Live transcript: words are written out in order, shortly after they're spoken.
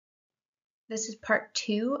This is part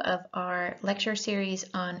 2 of our lecture series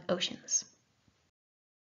on oceans.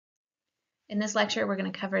 In this lecture, we're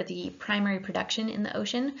going to cover the primary production in the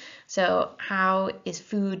ocean. So how is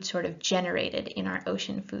food sort of generated in our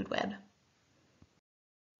ocean food web?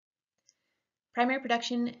 Primary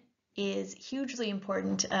production is hugely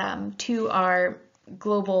important to our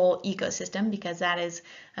global ecosystem because that is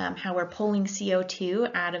how we're pulling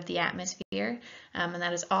CO2 out of the atmosphere, and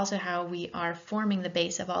that is also how we are forming the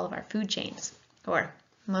base of all of our food chains, or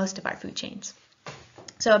most of our food chains.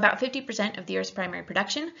 So about 50% of the Earth's primary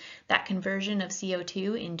production, that conversion of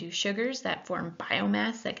CO2 into sugars that form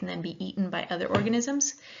biomass that can then be eaten by other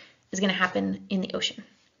organisms, is going to happen in the ocean.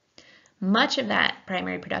 Much of that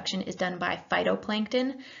primary production is done by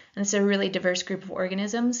phytoplankton, and it's a really diverse group of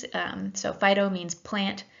organisms. So phyto means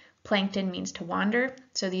plant, plankton means to wander.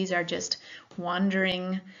 So these are just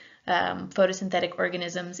wandering photosynthetic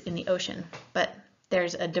organisms in the ocean. But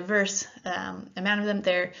there's a diverse amount of them.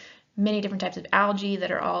 There are many different types of algae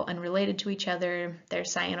that are all unrelated to each other.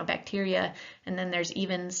 There's cyanobacteria, and then there's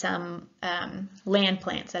even some land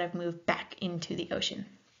plants that have moved back into the ocean.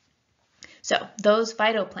 So those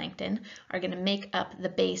phytoplankton are going to make up the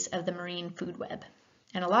base of the marine food web.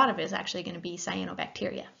 And a lot of it is actually going to be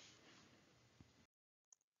cyanobacteria.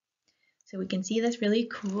 So we can see this really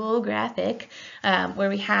cool graphic where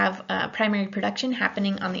we have primary production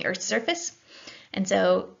happening on the Earth's surface. And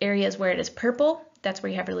so areas where it is purple, that's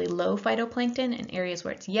where you have really low phytoplankton, and areas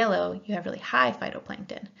where it's yellow, you have really high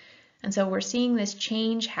phytoplankton. And so we're seeing this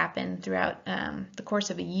change happen throughout the course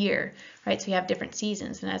of a year, right? So we have different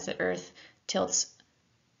seasons, and as the Earth tilts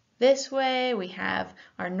this way, we have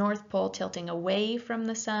our North Pole tilting away from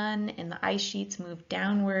the sun, and the ice sheets move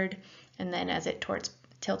downward, and then as it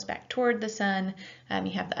tilts back toward the sun,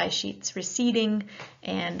 you have the ice sheets receding,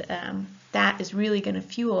 and that is really going to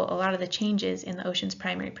fuel a lot of the changes in the ocean's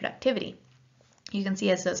primary productivity. You can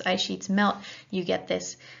see as those ice sheets melt, you get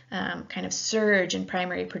this kind of surge in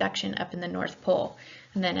primary production up in the North Pole.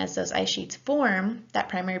 And then as those ice sheets form, that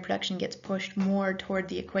primary production gets pushed more toward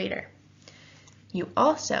the equator. You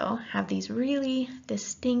also have these really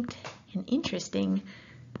distinct and interesting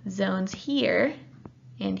zones here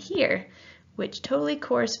and here, which totally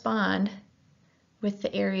correspond with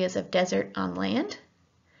the areas of desert on land.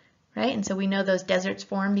 Right? And so we know those deserts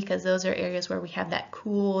form because those are areas where we have that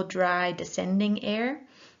cool, dry, descending air.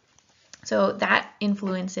 So that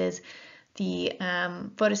influences the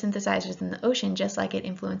photosynthesizers in the ocean just like it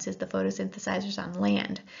influences the photosynthesizers on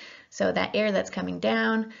land. So that air that's coming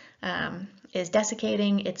down is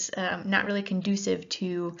desiccating. It's not really conducive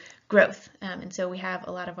to growth. And so we have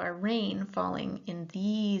a lot of our rain falling in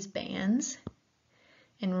these bands.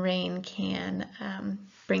 And rain can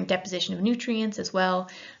bring deposition of nutrients as well,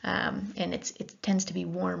 and it tends to be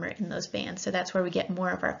warmer in those bands, so that's where we get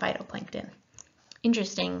more of our phytoplankton.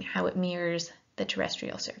 Interesting how it mirrors the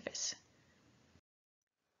terrestrial surface.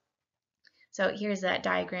 So here's that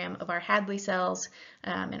diagram of our Hadley cells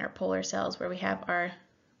and our polar cells where we have our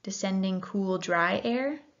descending cool dry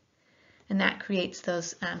air, and that creates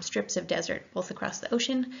those strips of desert both across the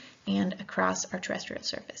ocean and across our terrestrial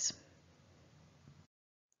surface.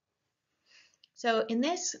 So in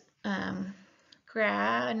this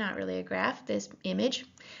graph, not really a graph, this image,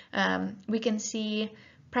 we can see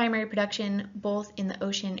primary production both in the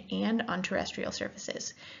ocean and on terrestrial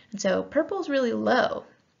surfaces. And so purple is really low,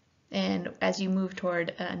 and as you move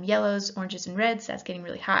toward yellows, oranges, and reds, that's getting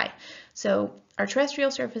really high. So our terrestrial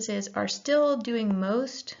surfaces are still doing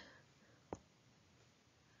most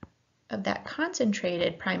of that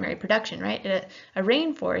concentrated primary production, right? A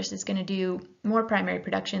rainforest is going to do more primary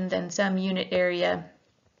production than some unit area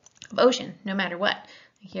of ocean, no matter what.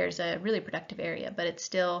 Here's a really productive area, but it's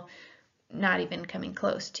still not even coming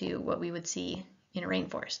close to what we would see in a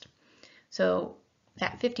rainforest. So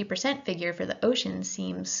that 50% figure for the ocean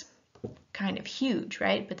seems kind of huge,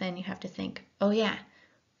 right? But then you have to think, oh yeah,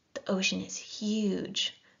 the ocean is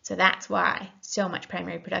huge. So that's why so much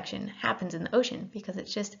primary production happens in the ocean, because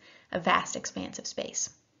it's just a vast expanse of space.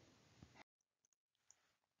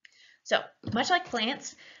 So much like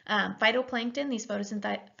plants, phytoplankton, these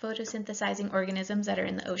photosynthesizing organisms that are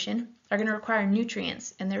in the ocean, are going to require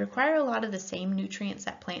nutrients, and they require a lot of the same nutrients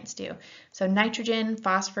that plants do. So nitrogen,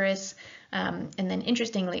 phosphorus, and then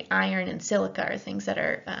interestingly iron and silica are things that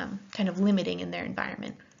are kind of limiting in their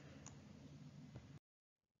environment.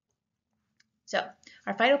 So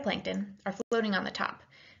our phytoplankton are floating on the top,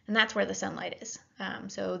 and that's where the sunlight is.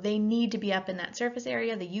 So they need to be up in that surface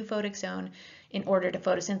area, the euphotic zone, in order to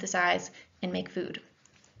photosynthesize and make food.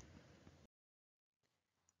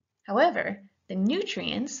 However, the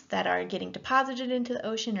nutrients that are getting deposited into the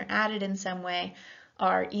ocean or added in some way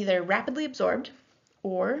are either rapidly absorbed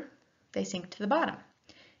or they sink to the bottom.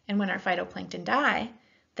 And when our phytoplankton die,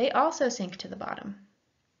 they also sink to the bottom.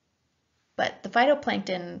 But the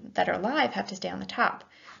phytoplankton that are alive have to stay on the top.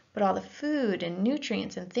 But all the food and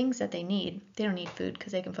nutrients and things that they need, they don't need food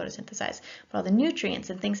because they can photosynthesize, but all the nutrients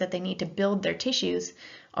and things that they need to build their tissues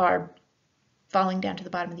are falling down to the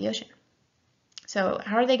bottom of the ocean. So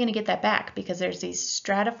how are they going to get that back? Because there's these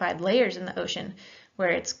stratified layers in the ocean where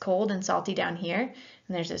it's cold and salty down here,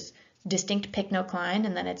 and there's this distinct pycnocline,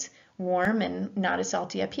 and then it's warm and not as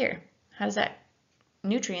salty up here. How does that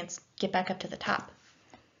nutrients get back up to the top?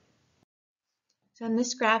 So in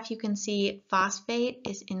this graph, you can see phosphate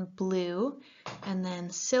is in blue, and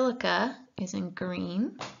then silica is in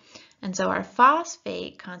green. And so our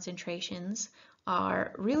phosphate concentrations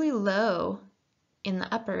are really low in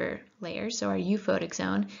the upper layers, so our euphotic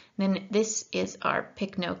zone. And then this is our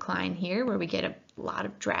pycnocline here, where we get a lot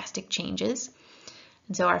of drastic changes.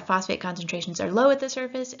 And so our phosphate concentrations are low at the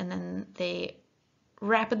surface, and then they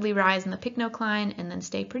rapidly rise in the pycnocline and then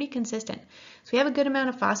stay pretty consistent. So we have a good amount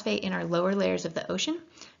of phosphate in our lower layers of the ocean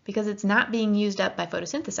because it's not being used up by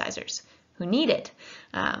photosynthesizers who need it.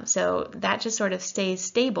 So that just sort of stays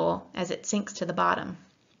stable as it sinks to the bottom.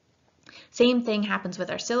 Same thing happens with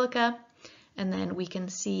our silica, and then we can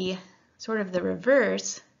see sort of the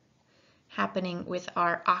reverse happening with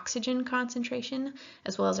our oxygen concentration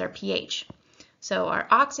as well as our pH. So our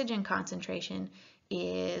oxygen concentration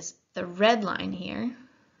is the red line here,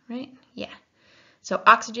 right? Yeah. So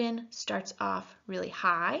oxygen starts off really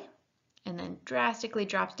high and then drastically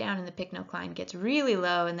drops down, and the pycnocline gets really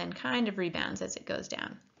low and then kind of rebounds as it goes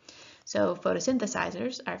down. So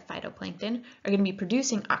photosynthesizers, our phytoplankton, are going to be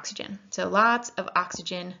producing oxygen. So lots of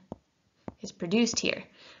oxygen is produced here,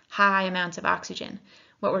 high amounts of oxygen.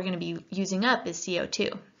 What we're going to be using up is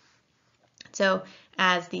CO2. So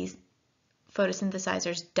as these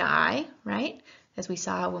photosynthesizers die, right, as we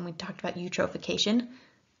saw when we talked about eutrophication,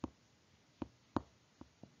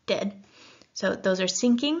 dead. So those are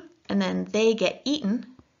sinking, and then they get eaten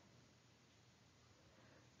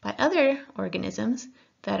by other organisms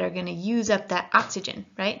that are going to use up that oxygen,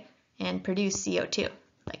 right, and produce CO2,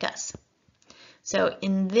 like us. So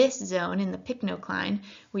in this zone, in the pycnocline,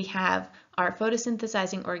 we have our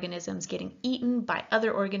photosynthesizing organisms getting eaten by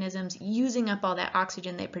other organisms, using up all that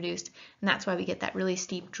oxygen they produced, and that's why we get that really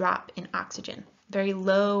steep drop in oxygen. Very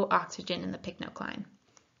low oxygen in the pycnocline.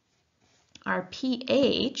 Our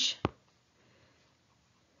pH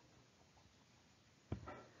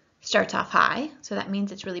starts off high, so that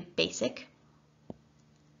means it's really basic.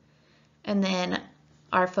 And then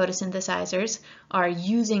our photosynthesizers are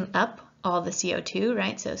using up all the CO2,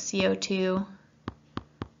 right? So CO2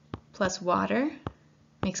 plus water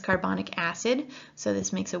makes carbonic acid, so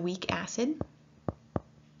this makes a weak acid.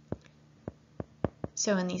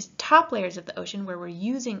 So in these top layers of the ocean where we're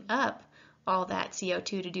using up all that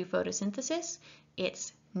CO2 to do photosynthesis,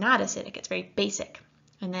 it's not acidic, it's very basic.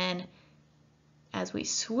 And then as we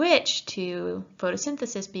switch to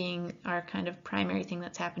photosynthesis being our kind of primary thing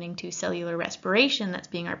that's happening, to cellular respiration that's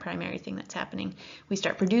being our primary thing that's happening, we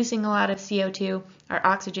start producing a lot of CO2, our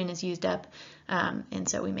oxygen is used up, and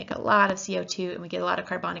so we make a lot of CO2 and we get a lot of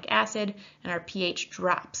carbonic acid, and our pH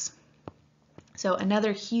drops. So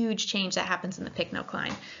another huge change that happens in the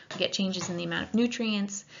pycnocline. We get changes in the amount of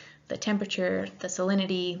nutrients, the temperature, the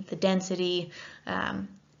salinity, the density,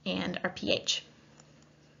 and our pH.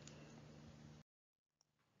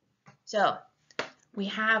 So we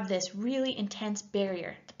have this really intense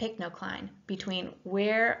barrier, the pycnocline, between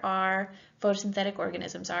where our photosynthetic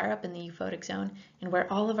organisms are up in the euphotic zone and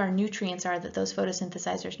where all of our nutrients are that those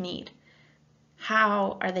photosynthesizers need.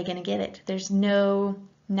 How are they going to get it? There's no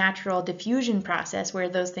natural diffusion process where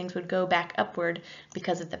those things would go back upward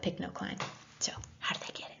because of the pycnocline. So